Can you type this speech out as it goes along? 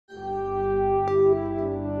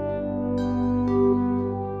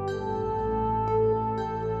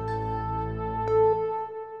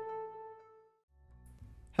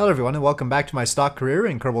Hello everyone and welcome back to my stock career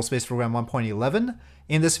in Kerbal Space Program 1.11.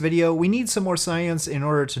 In this video, we need some more science in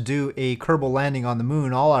order to do a Kerbal landing on the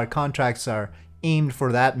moon. All our contracts are aimed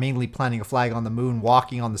for that, mainly planting a flag on the moon,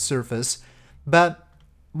 walking on the surface. But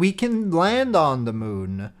we can land on the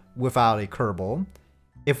moon without a Kerbal.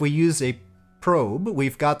 If we use a probe,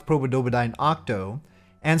 we've got the Probodobodyne Octo,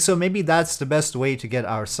 and so maybe that's the best way to get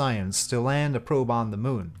our science, to land a probe on the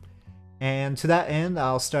moon. And to that end,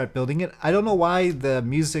 I'll start building it. I don't know why the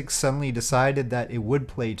music suddenly decided that it would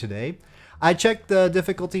play today. I checked the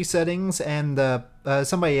difficulty settings and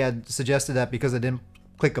somebody had suggested that because I didn't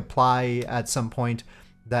click apply at some point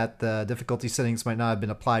that the difficulty settings might not have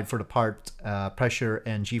been applied for the part pressure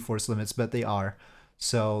and G-force limits, but they are.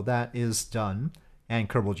 So that is done. And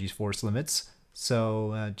Kerbal G-force limits.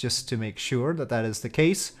 So just to make sure that that is the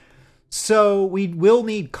case. So we will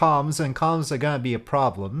need comms, and comms are going to be a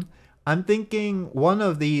problem. I'm thinking one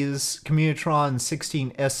of these Communitron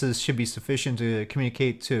 16S's should be sufficient to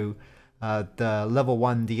communicate to the level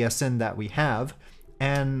 1 DSN that we have,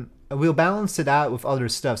 and we'll balance it out with other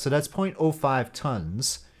stuff. So that's 0.05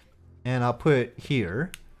 tons, and I'll put it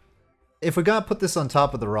here. If we're gonna put this on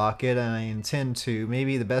top of the rocket, and I intend to,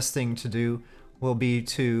 maybe the best thing to do will be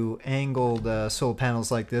to angle the solar panels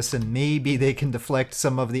like this, and maybe they can deflect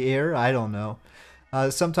some of the air. I don't know.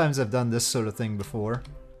 Sometimes I've done this sort of thing before.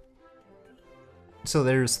 So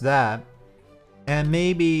there's that, and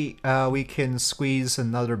maybe we can squeeze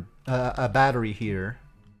another a battery here,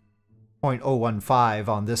 0.015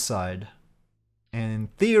 on this side, and in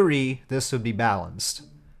theory this would be balanced.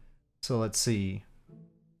 So let's see,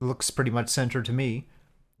 looks pretty much centered to me.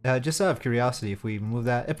 Just out of curiosity, if we move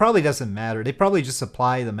that, it probably doesn't matter. They probably just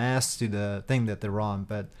apply the mass to the thing that they're on,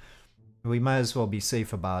 but we might as well be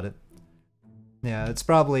safe about it. Yeah, it's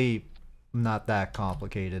probably not that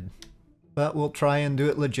complicated. But we'll try and do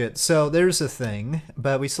it legit. So there's a thing,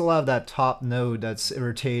 but we still have that top node that's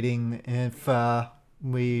irritating. If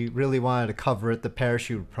we really wanted to cover it, the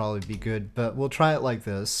parachute would probably be good, but we'll try it like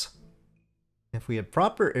this. If we had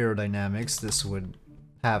proper aerodynamics, this would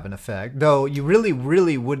have an effect. Though you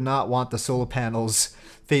really would not want the solar panels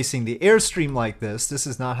facing the airstream like this. This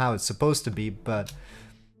is not how it's supposed to be, but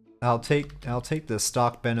I'll take the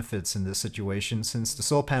stock benefits in this situation, since the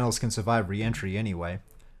solar panels can survive re-entry anyway.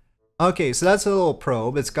 Okay, so that's a little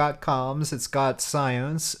probe. It's got comms, it's got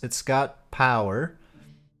science, it's got power.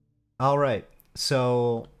 Alright,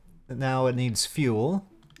 so now it needs fuel.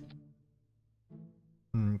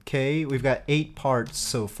 Okay, we've got 8 parts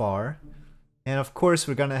so far. And of course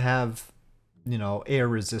we're gonna have, you know, air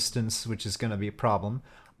resistance, which is gonna be a problem.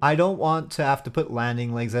 I don't want to have to put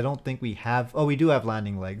landing legs. I don't think we have... Oh, we do have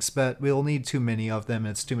landing legs, but we'll need too many of them.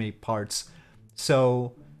 It's too many parts.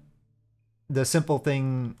 So the simple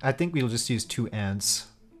thing, I think we'll just use 2 ants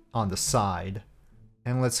on the side,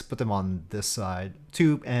 and let's put them on this side.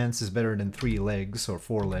 2 ants is better than 3 legs or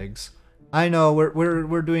 4 legs. I know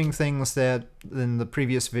we're doing things that in the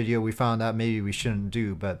previous video we found out maybe we shouldn't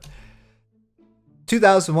do, but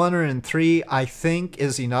 2,103 I think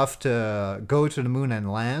is enough to go to the moon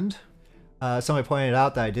and land. Somebody pointed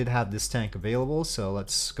out that I did have this tank available, so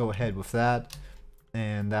let's go ahead with that.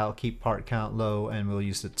 And that'll keep part count low, and we'll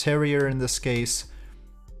use the Terrier in this case.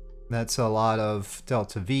 That's a lot of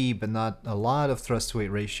delta V, but not a lot of thrust to weight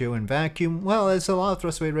ratio. In vacuum, well, it's a lot of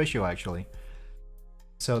thrust to weight ratio actually.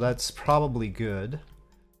 So that's probably good.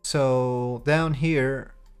 So down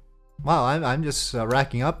here, wow, I'm just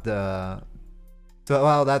racking up the...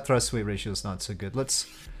 Well, that thrust to weight ratio is not so good. Let's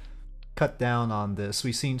cut down on this.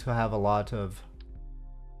 We seem to have a lot of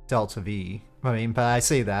delta V. I mean, but I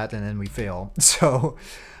say that and then we fail. So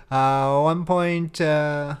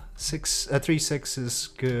 1.36 is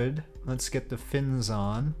good. Let's get the fins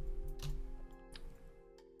on.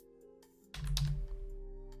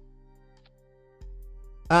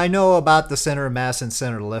 I know about the center of mass and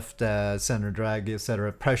center lift, center of drag,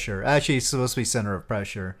 etc. Pressure. Actually, it's supposed to be center of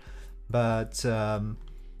pressure, but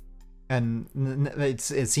and it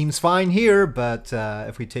seems fine here, but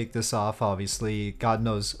if we take this off, obviously, God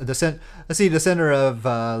knows. The center of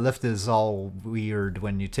lift is all weird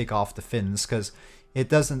when you take off the fins, because it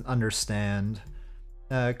doesn't understand.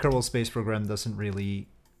 Kerbal Space Program doesn't really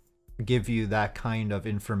give you that kind of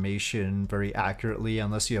information very accurately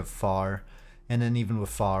unless you have FAR. And then even with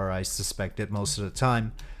FAR, I suspect it most of the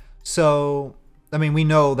time. So, I mean, we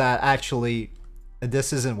know that actually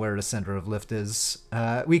this isn't where the center of lift is.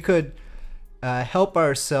 We could help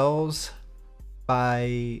ourselves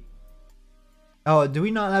by... Oh, do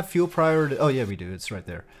we not have fuel priority? Oh yeah, we do. It's right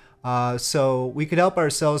there. So we could help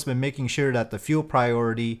ourselves by making sure that the fuel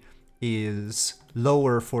priority is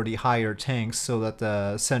lower for the higher tanks so that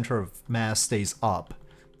the center of mass stays up.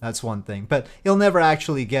 That's one thing. But it'll never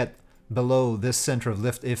actually get below this center of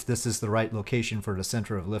lift if this is the right location for the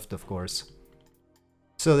center of lift, of course.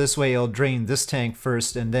 So this way it'll drain this tank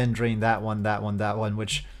first and then drain that one, that one, that one,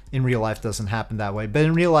 which in real life doesn't happen that way. But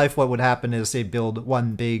in real life what would happen is they build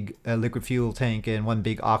one big liquid fuel tank and one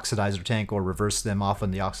big oxidizer tank, or reverse them,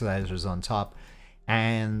 often the oxidizer's on top.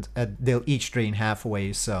 And they'll each drain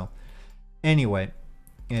halfway, so anyway,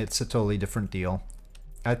 it's a totally different deal.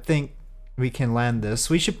 I think we can land this.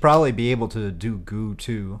 We should probably be able to do goo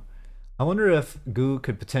too. I wonder if goo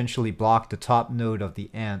could potentially block the top node of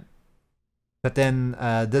the ant. But then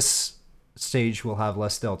this stage will have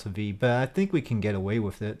less delta V, but I think we can get away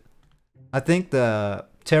with it. I think the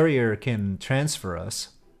Terrier can transfer us.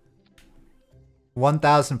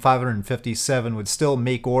 1,557 would still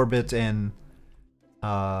make orbit and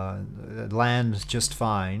land just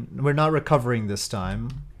fine. We're not recovering this time.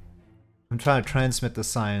 I'm trying to transmit the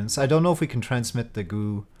science. I don't know if we can transmit the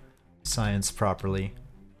goo science properly.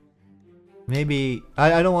 Maybe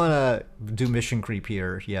I don't want to do mission creep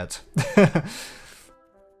here yet.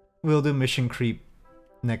 We'll do mission creep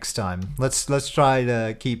next time. Let's try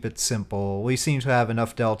to keep it simple. We seem to have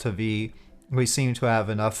enough delta V. We seem to have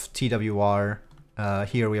enough TWR.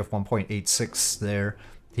 Here we have 1.86 there.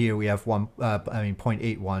 Here we have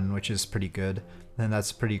 0.81, which is pretty good. And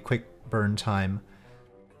that's a pretty quick burn time.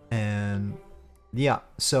 And yeah,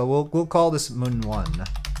 so we'll call this Moon 1.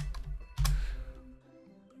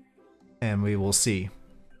 And we will see.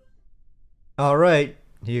 Alright,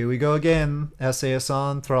 here we go again. SAS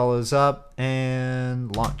on, throttle is up,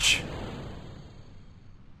 and launch.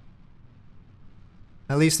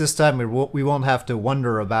 At least this time we won't have to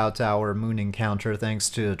wonder about our moon encounter thanks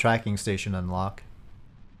to the tracking station unlock.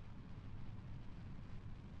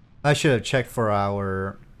 I should have checked for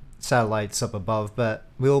our satellites up above, but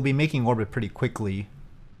we'll be making orbit pretty quickly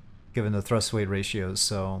given the thrust weight ratios,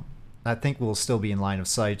 so I think we'll still be in line of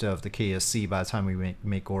sight of the KSC by the time we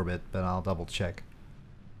make orbit, but I'll double check.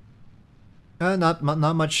 Not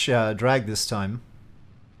much drag this time.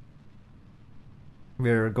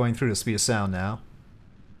 We're going through the speed of sound now.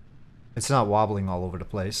 It's not wobbling all over the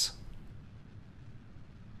place.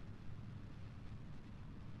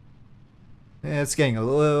 Yeah, it's getting a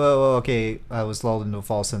little... okay, I was lulled into a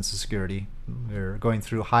false sense of security. We're going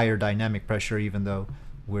through higher dynamic pressure even though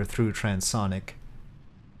we're through transonic.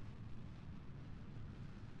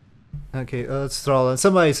 Okay, let's throttle.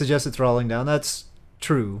 Somebody suggested throttling down. That's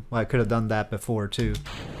true. I could have done that before too.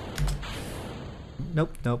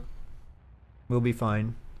 Nope, nope. We'll be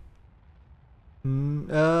fine.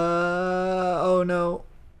 Oh no.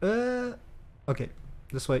 Okay,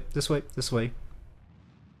 this way, this way, this way.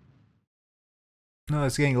 No,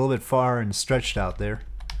 it's getting a little bit far and stretched out there.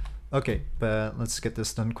 Okay, but let's get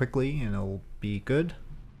this done quickly and it'll be good.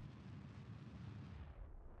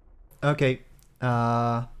 Okay,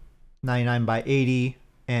 99 by 80,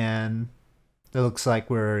 and it looks like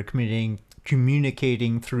we're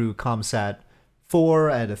communicating through ComSat 4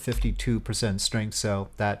 at a 52% strength, so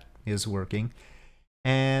that is working.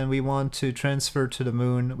 And we want to transfer to the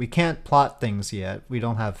moon. We can't plot things yet. We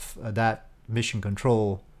don't have that mission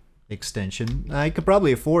control extension. I could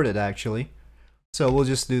probably afford it actually. So we'll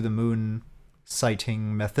just do the moon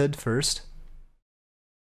sighting method first.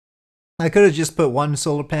 I could have just put one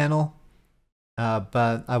solar panel,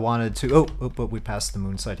 but I wanted to... Oh, we passed the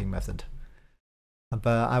moon sighting method.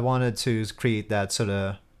 But I wanted to create that sort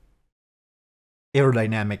of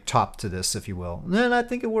aerodynamic top to this, if you will. And I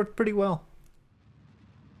think it worked pretty well.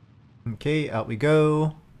 Okay, out we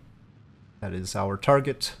go. That is our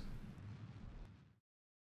target.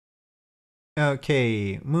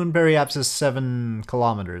 Okay, moon periapsis 7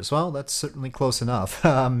 kilometers. Well, that's certainly close enough.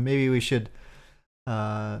 Maybe we should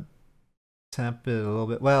tap it a little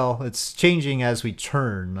bit. Well, it's changing as we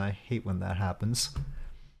turn. I hate when that happens.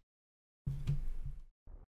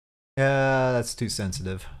 That's too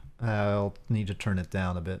sensitive. I'll need to turn it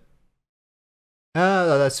down a bit.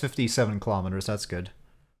 That's 57 kilometers. That's good.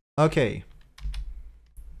 Okay.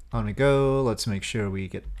 On we go. Let's make sure we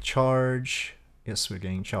get charge. Yes, we're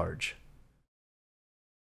getting charge.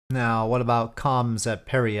 Now, what about comms at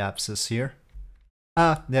periapsis here?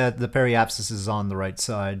 Yeah, the periapsis is on the right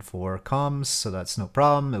side for comms, so that's no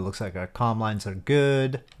problem. It looks like our comm lines are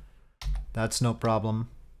good. That's no problem.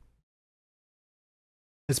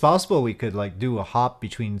 It's possible we could like do a hop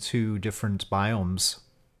between two different biomes.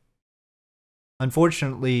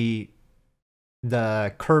 Unfortunately,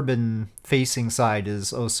 the Kerbal facing side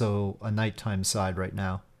is also a nighttime side right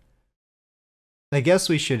now. I guess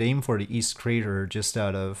we should aim for the East Crater just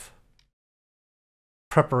out of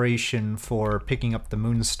preparation for picking up the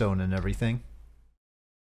Moonstone and everything.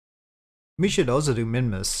 We should also do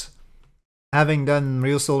Minmus. Having done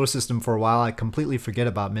Real Solar System for a while, I completely forget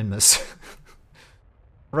about Minmus.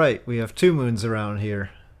 Right, we have 2 moons around here.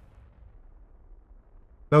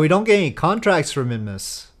 But we don't get any contracts for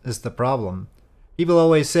Minmus, is the problem. People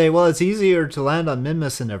always say, well, it's easier to land on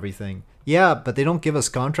Minmus and everything. Yeah, but they don't give us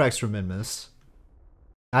contracts for Minmus.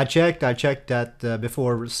 I checked that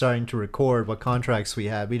before starting to record what contracts we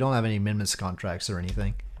had. We don't have any Minmus contracts or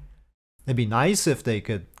anything. It'd be nice if they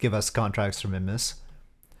could give us contracts for Minmus.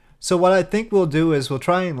 So what I think we'll do is we'll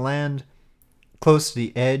try and land close to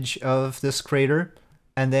the edge of this crater.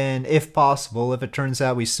 And then if possible, if it turns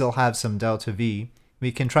out we still have some delta V,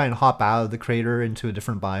 we can try and hop out of the crater into a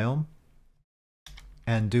different biome.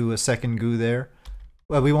 And do a second goo there.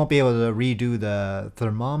 Well, we won't be able to redo the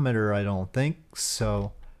thermometer, I don't think,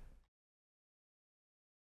 so...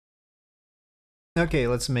 Okay,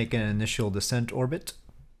 let's make an initial descent orbit.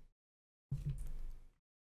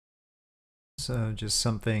 So just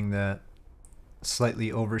something that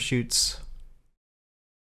slightly overshoots.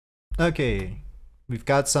 Okay, we've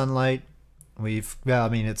got sunlight. Well, I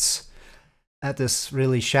mean, it's at this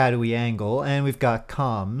really shadowy angle, and we've got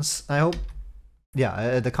comms. I hope,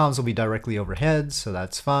 yeah, the comms will be directly overhead, so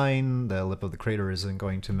that's fine. The lip of the crater isn't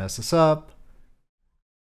going to mess us up.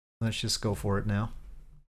 Let's just go for it now.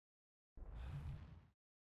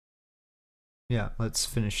 Yeah, let's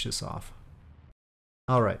finish this off.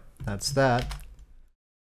 Alright, that's that.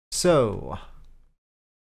 So,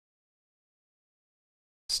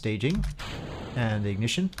 staging and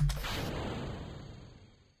ignition.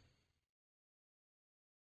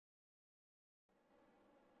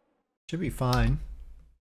 Should be fine.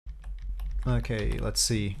 Okay, let's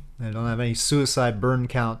see. I don't have any suicide burn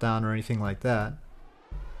countdown or anything like that.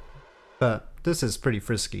 But this is pretty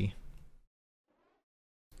frisky.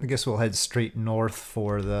 I guess we'll head straight north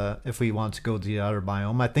for if we want to go to the outer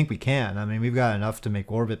biome. I think we can. I mean, we've got enough to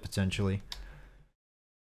make orbit potentially.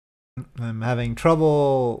 I'm having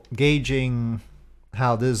trouble gauging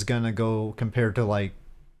how this is gonna go compared to like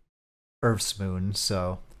Earth's moon,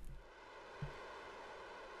 so.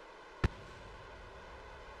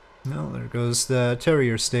 No, there goes the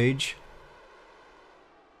Terrier stage.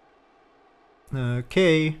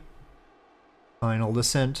 Okay. Final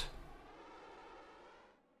descent.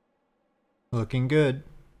 Looking good.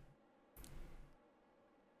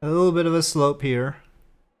 A little bit of a slope here.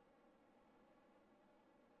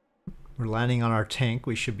 We're landing on our tank.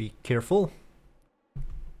 We should be careful.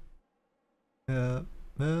 Oop.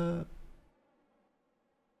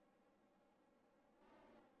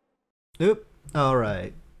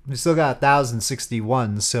 Alright. We still got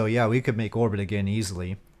 1061, so yeah, we could make orbit again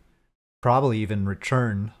easily. Probably even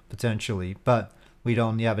return, potentially, but we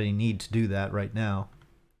don't have any need to do that right now.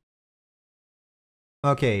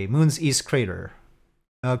 Okay, Moon's East Crater.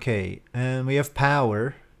 Okay, and we have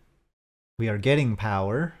power. We are getting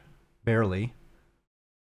power. Barely.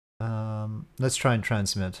 Let's try and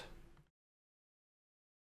transmit.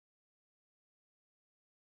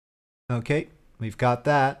 Okay, we've got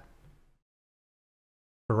that.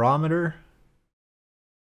 Barometer.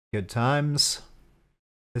 Good times.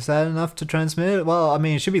 Is that enough to transmit it? Well, I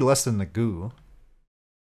mean, it should be less than the goo.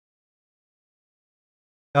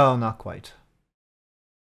 Oh, not quite.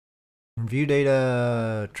 View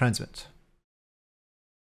data, transmit.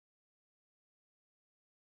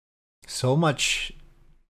 So much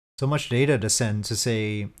data to send to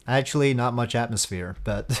say, actually not much atmosphere,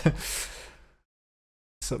 but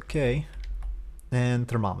it's okay. And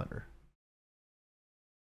thermometer.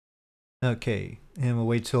 Okay, and we'll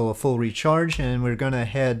wait till a full recharge, and we're gonna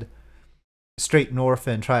head straight north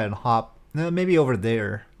and try and hop. Maybe over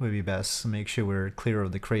there would be best, to make sure we're clear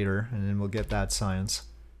of the crater, and then we'll get that science.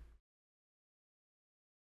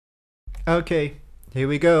 Okay, here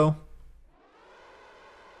we go.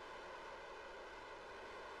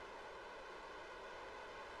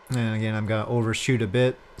 And again, I'm gonna overshoot a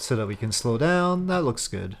bit so that we can slow down. That looks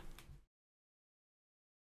good.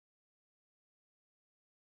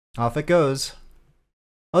 Off it goes.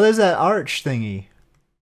 Oh, there's that arch thingy.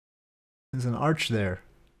 There's an arch there.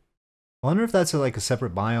 I wonder if that's like a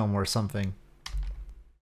separate biome or something.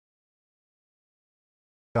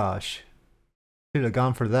 Gosh. Should have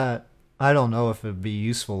gone for that. I don't know if it'd be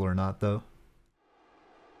useful or not, though.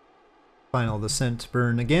 Final descent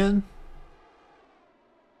burn again.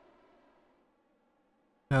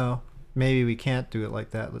 No, maybe we can't do it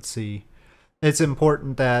like that. Let's see. It's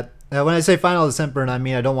important that, when I say final descent burn, I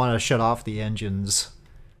mean I don't want to shut off the engines.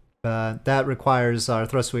 That requires our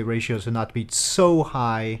thrust weight ratio to not be so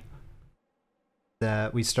high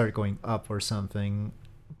that we start going up or something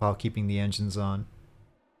while keeping the engines on.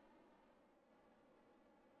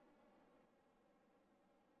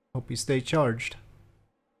 Hope you stay charged.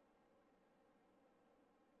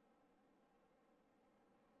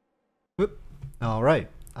 Whoop. Alright.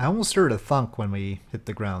 I almost heard a thunk when we hit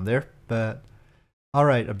the ground there, but...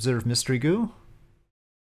 Alright, observe mystery goo.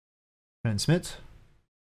 Transmit.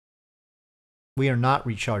 We are not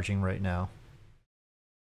recharging right now.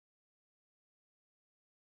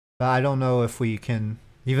 But I don't know if we can,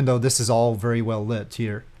 even though this is all very well lit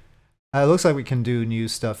here. It looks like we can do new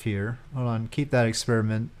stuff here. Hold on, keep that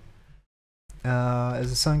experiment. Is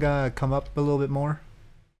the sun gonna come up a little bit more?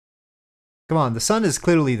 Come on, the sun is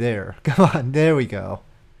clearly there. Come on, there we go.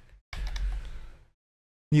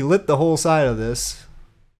 You lit the whole side of this.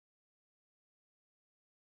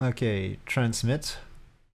 Okay, transmit.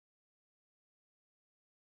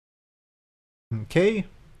 Okay,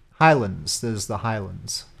 Highlands. This is the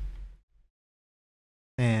Highlands.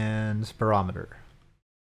 And barometer.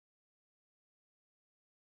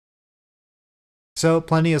 So,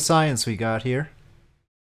 plenty of science we got here.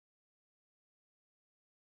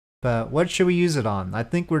 But what should we use it on? I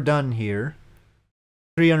think we're done here.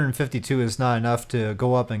 352 is not enough to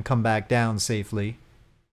go up and come back down safely.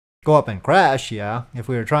 Go up and crash, yeah, if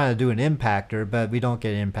we were trying to do an impactor, but we don't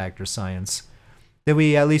get impactor science. Did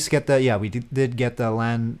we at least get the, yeah, we did get the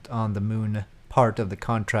land on the moon part of the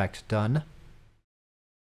contract done.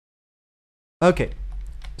 Okay,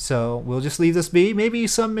 so we'll just leave this be. Maybe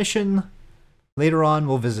some mission later on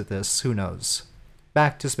we'll visit this, who knows.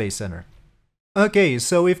 Back to Space Center. Okay,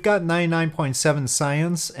 so we've got 99.7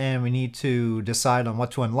 science and we need to decide on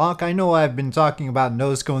what to unlock. I know I've been talking about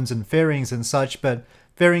nose cones and fairings and such, but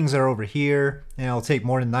fairings are over here and it'll take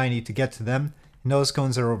more than 90 to get to them. Nose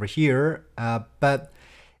cones are over here, but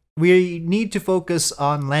we need to focus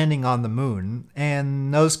on landing on the moon, and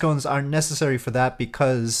nose cones aren't necessary for that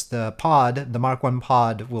because the pod, the Mark 1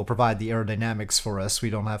 pod, will provide the aerodynamics for us. We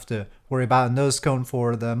don't have to worry about a nose cone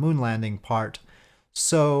for the moon landing part.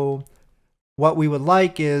 So what we would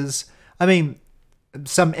like is, I mean,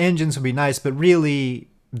 some engines would be nice, but really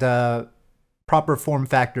the proper form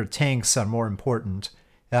factor tanks are more important,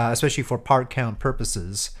 especially for part count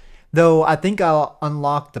purposes. Though I think I'll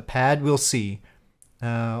unlock the pad, we'll see.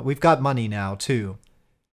 We've got money now too.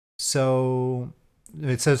 So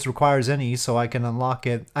it says requires any, so I can unlock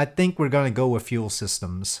it. I think we're gonna go with fuel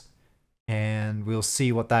systems. And we'll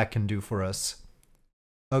see what that can do for us.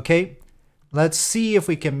 Okay, let's see if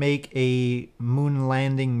we can make a moon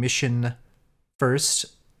landing mission first.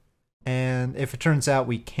 And if it turns out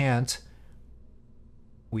we can't,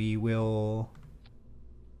 we will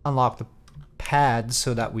unlock the pad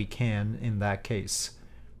so that we can, in that case,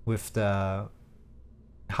 with the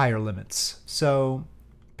higher limits. So,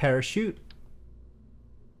 parachute.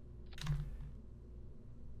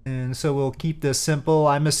 And so we'll keep this simple.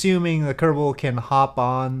 I'm assuming the Kerbal can hop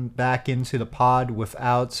on back into the pod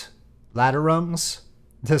without ladder rungs.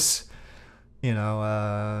 This, you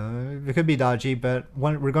know, it could be dodgy, but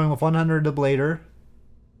we're going with 100 ablator.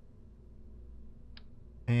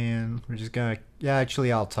 And we're just gonna, yeah,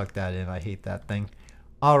 actually I'll tuck that in. I hate that thing.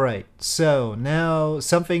 Alright, so now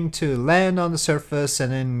something to land on the surface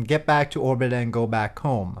and then get back to orbit and go back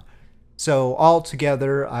home. So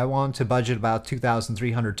altogether, I want to budget about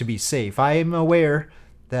 2,300 to be safe. I am aware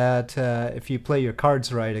that if you play your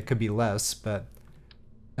cards right, it could be less, but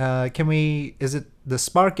can we, is it the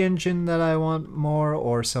spark engine that I want more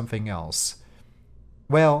or something else?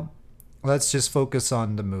 Well, let's just focus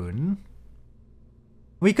on the moon.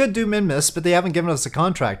 We could do Minmus, but they haven't given us a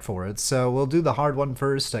contract for it, so we'll do the hard one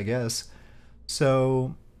first, I guess.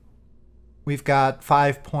 So we've got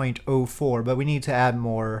 5.04, but we need to add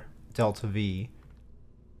more delta V.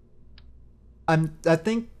 I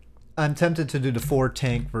think I'm tempted to do the 4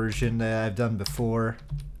 tank version that I've done before,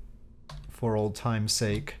 for old time's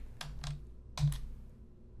sake,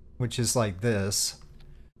 which is like this.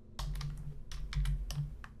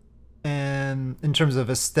 And in terms of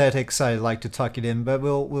aesthetics, I like to tuck it in, but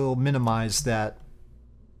we'll minimize that.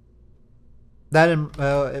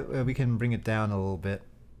 We can bring it down a little bit.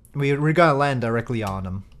 We're gonna land directly on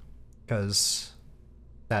them because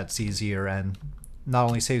that's easier and not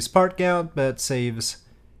only saves part count, but saves.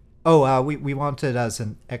 Oh, we want it as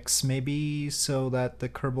an X maybe, so that the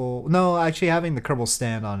Kerbal. No, actually having the Kerbal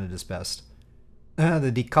stand on it is best.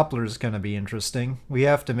 The decoupler is going to be interesting. We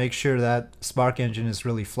have to make sure that spark engine is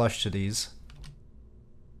really flush to these.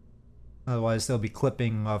 Otherwise they'll be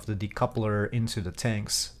clipping off the decoupler into the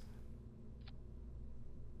tanks.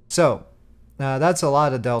 So, that's a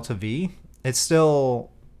lot of delta V. It's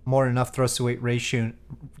still more than enough thrust to weight ratio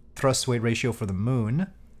for the moon.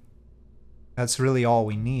 That's really all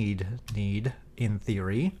we need in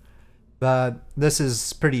theory. But this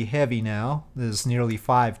is pretty heavy now. This is nearly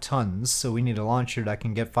 5 tons, so we need a launcher that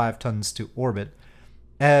can get 5 tons to orbit.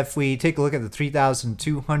 If we take a look at the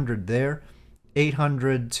 3,200 there,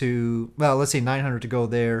 800 to, well, let's say 900 to go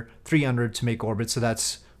there, 300 to make orbit, so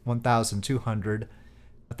that's 1,200.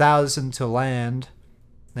 1,000 to land,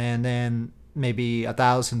 and then maybe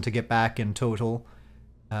 1,000 to get back in total.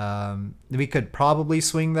 We could probably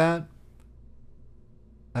swing that.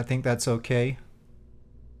 I think that's okay.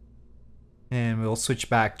 And we'll switch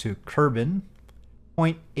back to Kerbal.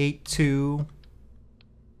 0.82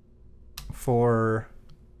 for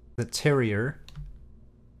the Terrier.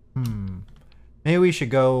 Maybe we should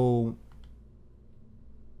go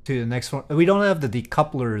to the next one. We don't have the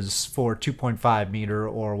decouplers for 2.5 meter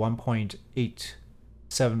or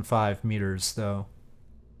 1.875 meters though.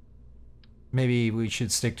 Maybe we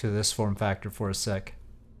should stick to this form factor for a sec.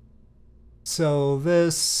 So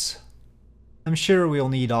this, I'm sure we'll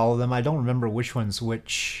need all of them. I don't remember which one's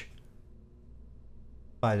which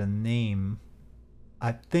by the name.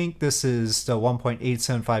 I think this is the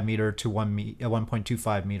 1.875 meter to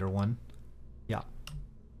 1.25 meter one. Yeah.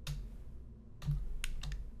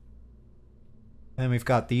 And we've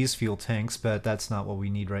got these fuel tanks, but that's not what we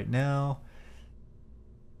need right now.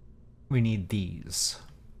 We need these.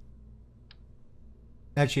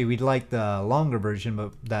 Actually, we'd like the longer version,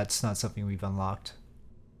 but that's not something we've unlocked.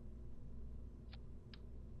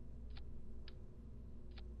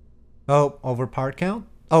 Oh, over part count?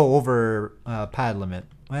 Oh, over pad limit.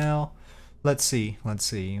 Well, let's see.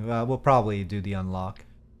 We'll probably do the unlock.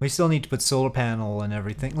 We still need to put solar panel and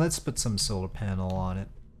everything. Let's put some solar panel on it.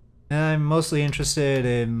 And I'm mostly interested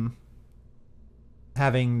in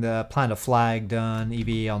having the plant a flag done,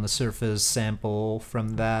 EVA on the surface, sample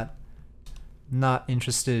from that. Not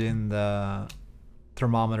interested in the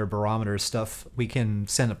thermometer, barometer stuff. We can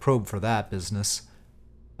send a probe for that business.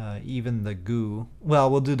 Even the goo. Well,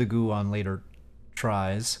 we'll do the goo on later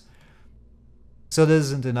tries. So there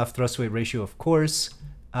isn't enough thrust weight ratio, of course.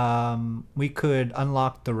 We could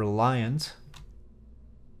unlock the Reliant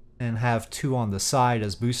and have 2 on the side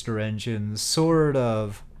as booster engines, sort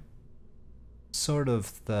of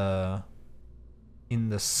the in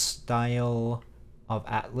the style of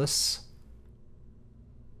Atlas.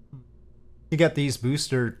 You get these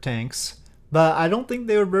booster tanks, but I don't think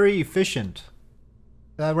they were very efficient.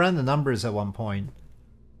 I ran the numbers at one point.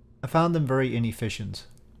 I found them very inefficient.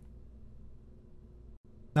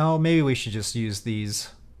 No, maybe we should just use these.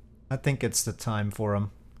 I think it's the time for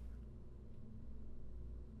them.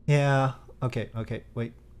 Yeah, okay,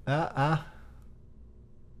 wait. Because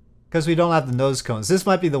we don't have the nose cones. This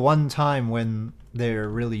might be the one time when they're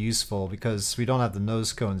really useful, because we don't have the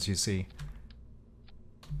nose cones, you see.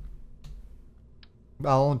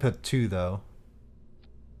 I'll only put 2 though.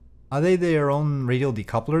 Are they their own radial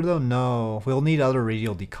decoupler though? No, we'll need other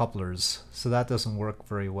radial decouplers, so that doesn't work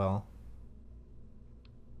very well.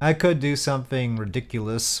 I could do something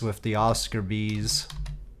ridiculous with the Oscar bees.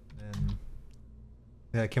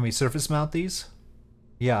 And can we surface mount these?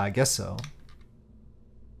 Yeah, I guess so.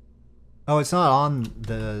 Oh, it's not on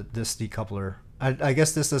this decoupler. I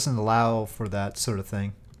guess this doesn't allow for that sort of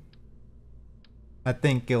thing. I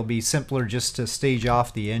think it'll be simpler just to stage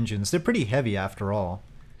off the engines. They're pretty heavy after all,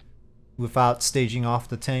 without staging off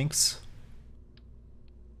the tanks.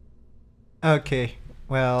 Okay,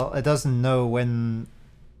 well, it doesn't know when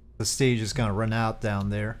the stage is gonna run out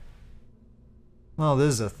down there. Well,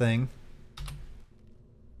 this is a thing.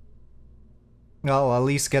 Well, at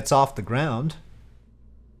least gets off the ground.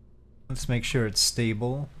 Let's make sure it's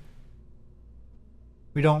stable.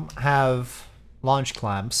 We don't have launch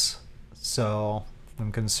clamps, so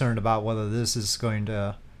I'm concerned about whether this is going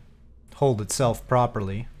to hold itself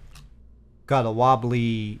properly. Got a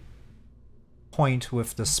wobbly point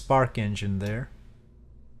with the spark engine there.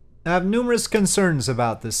 I have numerous concerns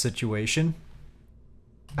about this situation.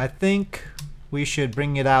 I think we should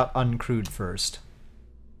bring it out uncrewed first.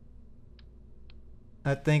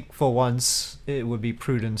 I think for once it would be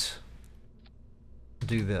prudent to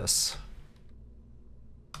do this.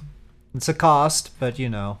 It's a cost, but you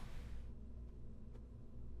know,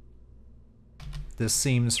 this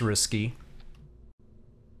seems risky.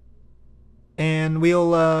 And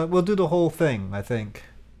we'll do the whole thing, I think,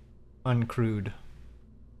 uncrewed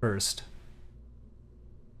first.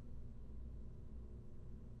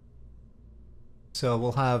 So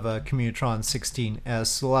we'll have a Commutron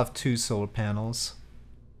 16S. We'll have 2 solar panels.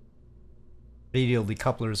 Radial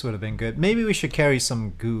decouplers would have been good. Maybe we should carry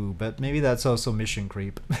some goo, but maybe that's also mission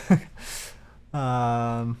creep.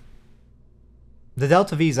 The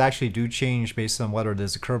Delta V's actually do change based on whether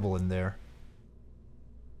there's a Kerbal in there.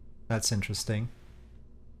 That's interesting.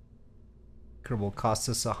 Kerbal costs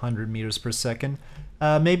us 100 meters per second.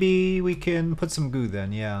 Maybe we can put some goo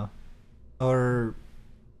then, yeah. Or,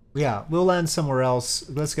 yeah, we'll land somewhere else.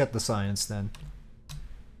 Let's get the science then.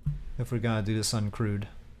 If we're gonna do this uncrewed.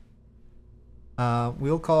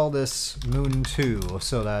 We'll call this Moon 2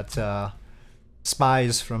 so that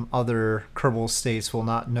spies from other Kerbal states will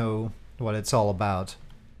not know what it's all about.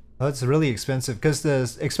 Oh, it's really expensive because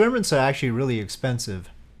the experiments are actually really expensive.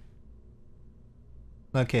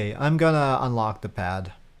 Okay, I'm gonna unlock the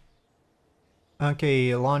pad.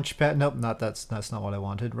 Okay, launch pad. Nope, that's not what I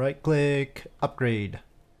wanted. Right click, upgrade.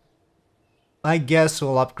 I guess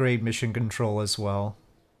we'll upgrade mission control as well.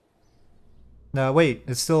 No, wait,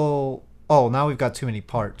 it's still... Oh, now we've got too many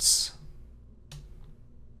parts.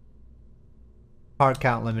 Part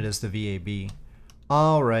count limit is the VAB.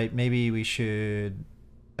 Alright, maybe we should...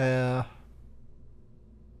 Alright,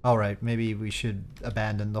 maybe we should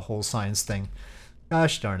abandon the whole science thing.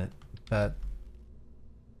 Gosh darn it, but...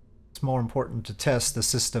 It's more important to test the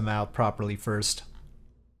system out properly first.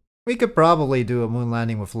 We could probably do a moon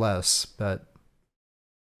landing with less, but...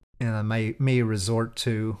 And I may resort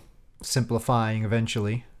to simplifying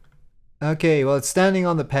eventually. Okay, well it's standing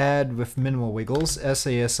on the pad with minimal wiggles.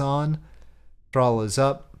 SAS on. Throttle is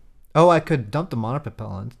up. Oh, I could dump the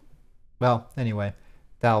monopropellant. Well, anyway,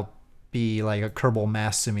 that'll be like a Kerbal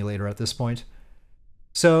mass simulator at this point.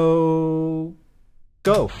 So,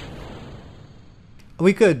 go.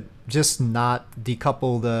 We could just not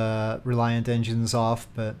decouple the Reliant engines off,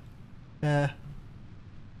 but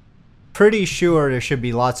pretty sure there should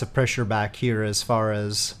be lots of pressure back here as far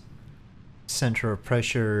as center of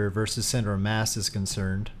pressure versus center of mass is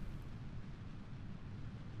concerned.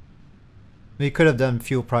 We could have done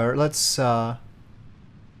fuel priority. Let's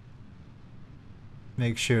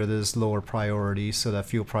make sure there's lower priority so that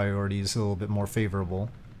fuel priority is a little bit more favorable.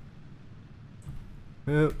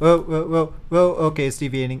 Whoa, whoa, whoa, whoa, whoa. Okay, it's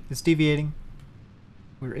deviating. It's deviating.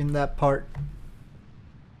 We're in that part.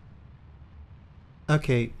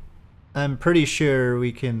 Okay, I'm pretty sure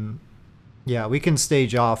we can... Yeah, we can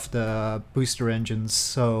stage off the booster engines,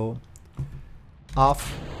 so...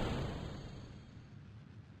 Off.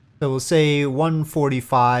 So we'll say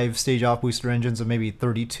 145 stage off booster engines of maybe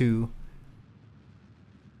 32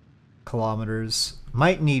 kilometers.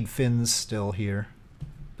 Might need fins still here,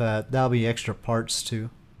 but that'll be extra parts too.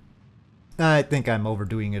 I think I'm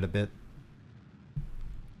overdoing it a bit.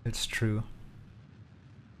 It's true.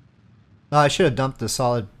 I should have dumped the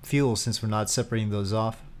solid fuel since we're not separating those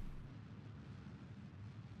off.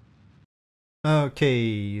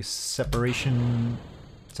 Okay, separation.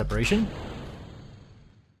 Separation?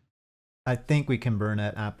 I think we can burn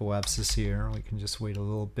at apoapsis here. We can just wait a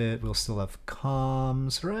little bit. We'll still have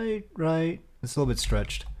comms. Right. It's a little bit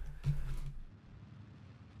stretched.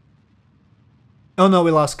 Oh no,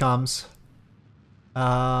 we lost comms.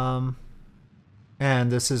 And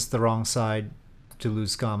this is the wrong side to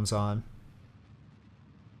lose comms on.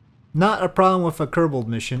 Not a problem with a Kerbal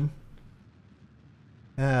mission.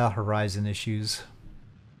 Horizon issues.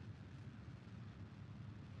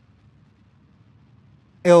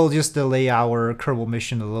 It'll just delay our Kerbal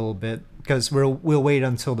mission a little bit because we'll wait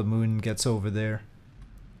until the moon gets over there.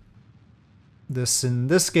 This in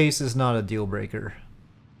this case is not a deal breaker.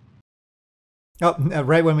 Oh,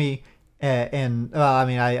 right when we end. Well, I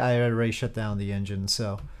mean, I already shut down the engine,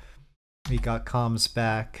 so we got comms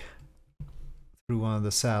back through one of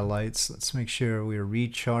the satellites. Let's make sure we're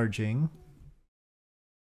recharging.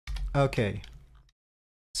 Okay,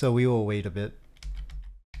 so we will wait a bit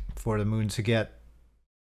for the moon to get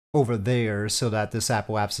over there so that this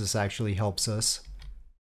apoapsis actually helps us.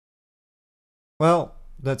 Well,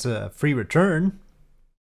 that's a free return.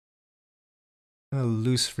 A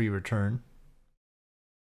loose free return.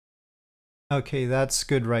 Okay, that's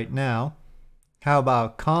good right now. How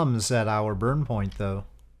about comms at our burn point though?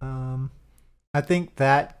 I think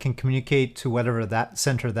that can communicate to whatever that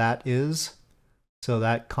center that is. So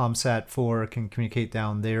that ComSat 4 can communicate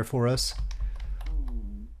down there for us.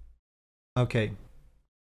 Okay.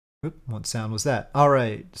 Oop, what sound was that?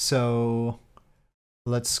 Alright, so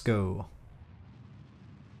let's go.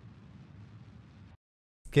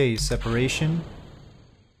 Okay, separation,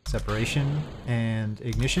 and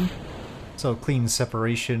ignition. So clean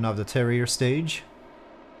separation of the Terrier stage.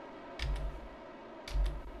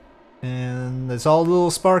 And it's all a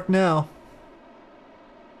little spark now.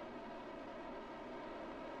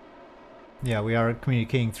 Yeah, we are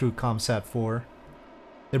communicating through ComSat 4.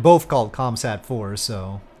 They're both called ComSat 4,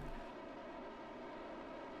 so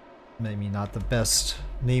maybe not the best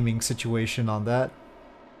naming situation on that.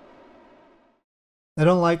 I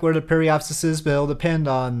don't like where the periapsis is, but it'll depend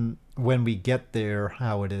on when we get there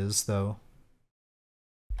how it is, though.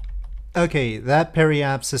 Okay, that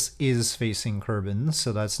periapsis is facing Kerbin,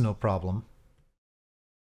 so that's no problem.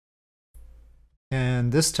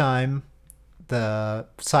 And this time, the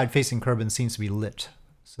side facing Kerbin seems to be lit,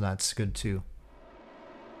 so that's good too.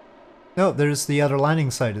 No, there's the other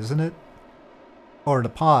landing site, isn't it? Or the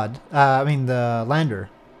pod. I mean the lander.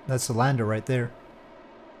 That's the lander right there.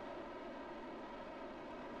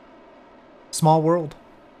 Small world.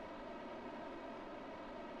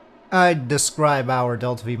 I'd describe our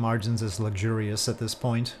Delta V margins as luxurious at this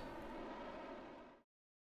point.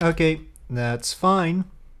 Okay, that's fine.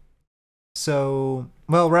 So,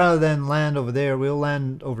 well, rather than land over there, we'll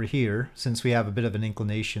land over here, since we have a bit of an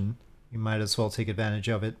inclination. We might as well take advantage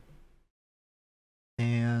of it.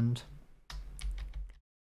 And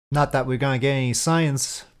not that we're gonna get any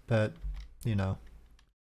science, but, you know,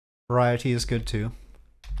 variety is good too.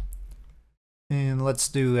 And let's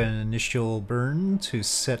do an initial burn to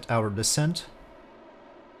set our descent.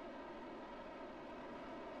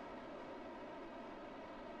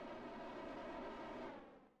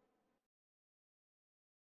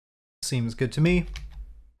 Seems good to me.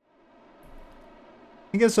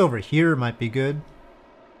 I guess over here might be good.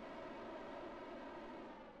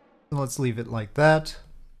 So let's leave it like that.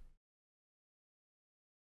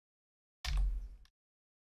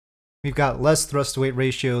 We've got less thrust to weight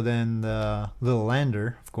ratio than the little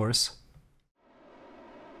lander, of course.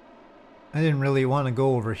 I didn't really want to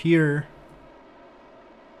go over here.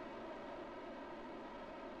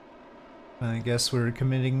 I guess we're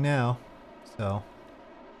committing now, so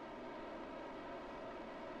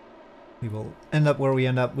we will end up where we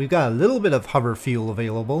end up. We've got a little bit of hover fuel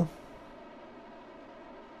available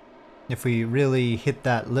if we really hit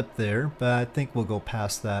that lip there, but I think we'll go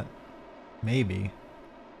past that. Maybe.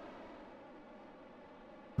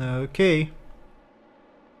 Okay.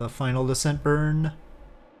 The final descent burn.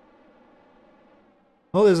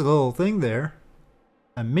 Oh, there's a little thing there.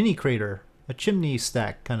 A mini crater. A chimney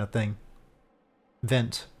stack kind of thing.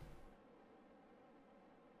 Vent.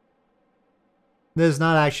 This is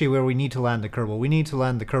not actually where we need to land the Kerbal. We need to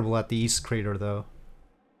land the Kerbal at the east crater, though,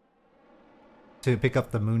 to pick up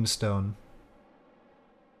the moonstone.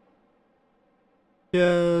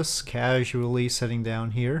 Just casually setting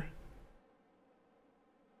down here.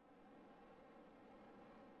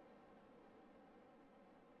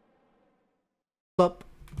 Up.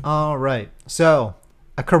 Alright, so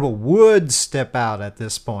a Kerbal would step out at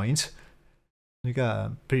this point. We got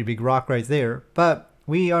a pretty big rock right there, but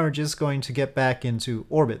we are just going to get back into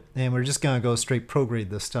orbit, and we're just going to go straight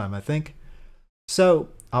prograde this time, I think. So,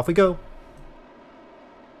 off we go.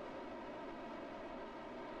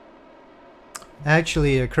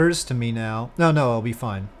 Actually, it occurs to me now. No, I'll be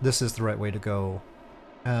fine. This is the right way to go.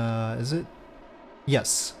 Is it?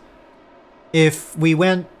 Yes. If we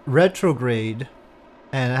went retrograde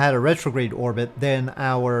and had a retrograde orbit, then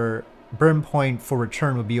our burn point for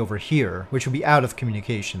return would be over here, which would be out of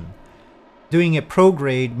communication. Doing it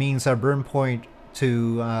prograde means our burn point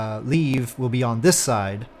to leave will be on this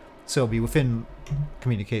side, so it'll be within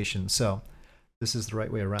communication. So this is the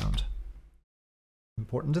right way around.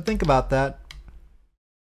 Important to think about that.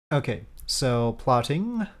 Okay, so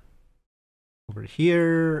plotting over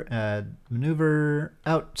here, add maneuver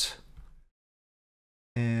out,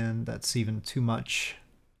 and that's even too much.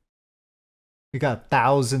 We got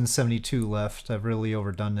 1,072 left. I've really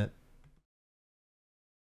overdone it.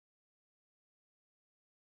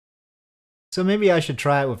 So maybe I should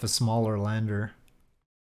try it with a smaller lander.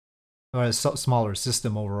 Or a smaller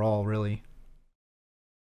system overall, really.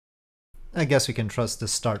 I guess we can trust the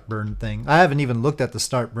start burn thing. I haven't even looked at the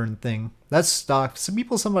start burn thing. That's stock. Some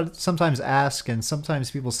people sometimes ask, and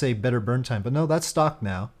sometimes people say better burn time, but no, that's stock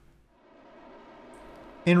now.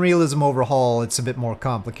 In Realism Overhaul, it's a bit more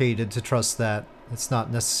complicated to trust that. It's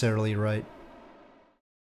not necessarily right.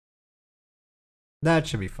 That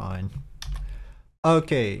should be fine.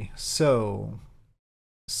 Okay, so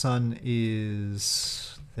sun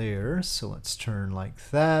is there, so let's turn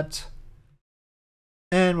like that.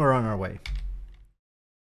 And we're on our way.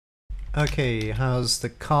 Okay, how's the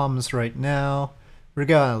comms right now? We're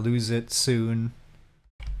gonna lose it soon.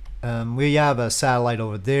 We have a satellite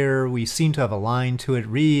over there. We seem to have a line to it,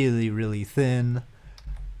 really thin.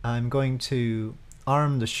 I'm going to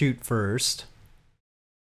arm the chute first.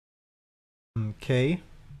 Okay.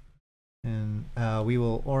 And we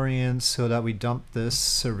will orient so that we dump this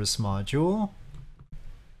service module.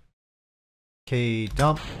 Okay,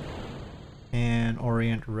 dump. And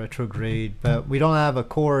orient retrograde, but we don't have a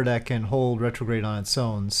core that can hold retrograde on its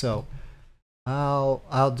own, so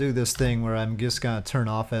I'll do this thing where I'm just gonna turn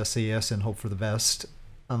off SAS and hope for the best,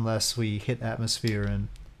 unless we hit atmosphere and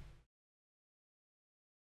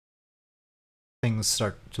things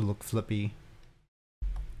start to look flippy.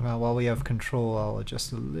 Well, while we have control, I'll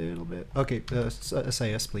adjust a little bit. Okay,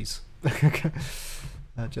 SAS, please.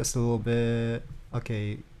 Just a little bit.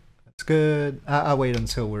 Okay, that's good. I'll wait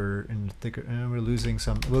until we're in thicker. We're losing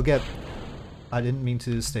some. We'll get. I didn't mean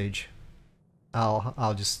to stage.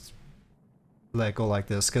 I'll just let it go like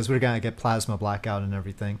this because we're gonna get plasma blackout and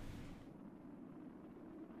everything.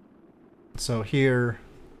 So here,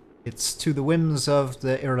 it's to the whims of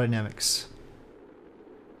the aerodynamics.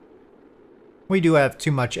 We do have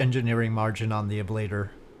too much engineering margin on the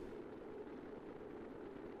ablator.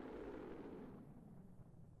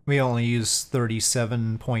 We only use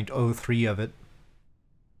 37.03 of it.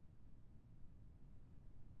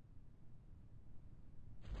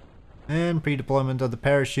 And pre-deployment of the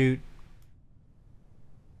parachute.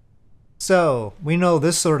 So, we know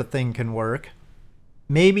this sort of thing can work.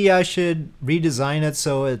 Maybe I should redesign it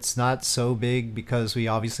so it's not so big because we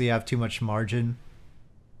obviously have too much margin.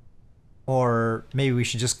 Or maybe we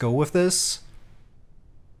should just go with this.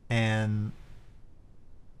 And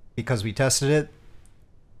because we tested it.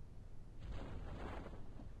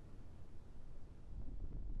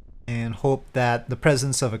 And hope that the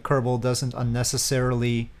presence of a Kerbal doesn't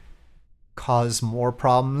unnecessarily cause more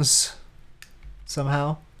problems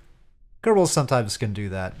somehow. Kerbals sometimes can do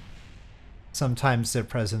that. Sometimes their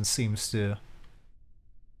presence seems to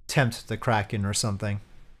tempt the Kraken or something.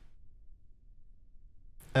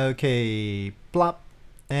 Okay, plop,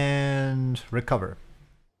 and recover.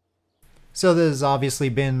 So this has obviously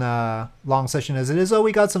been a long session as it is. Oh,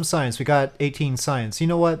 we got some science. We got 18 science. You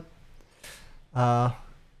know what?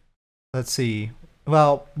 Let's see.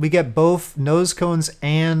 Well, we get both nose cones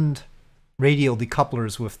and radial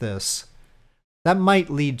decouplers with this. That might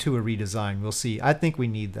lead to a redesign. We'll see. I think we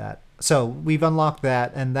need that. So we've unlocked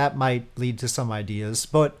that, and that might lead to some ideas.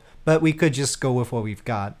 But we could just go with what we've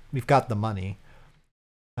got. We've got the money.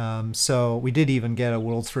 So we did even get a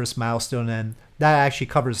world's first milestone, and that actually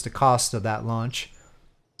covers the cost of that launch.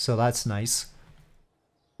 So that's nice.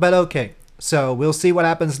 But okay. So we'll see what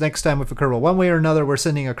happens next time with a Kerbal. One way or another, we're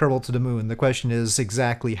sending a Kerbal to the moon. The question is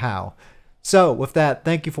exactly how. So with that,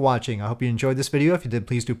 thank you for watching. I hope you enjoyed this video. If you did,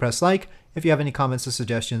 please do press like. If you have any comments or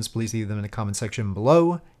suggestions, please leave them in the comment section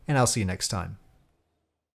below, and I'll see you next time.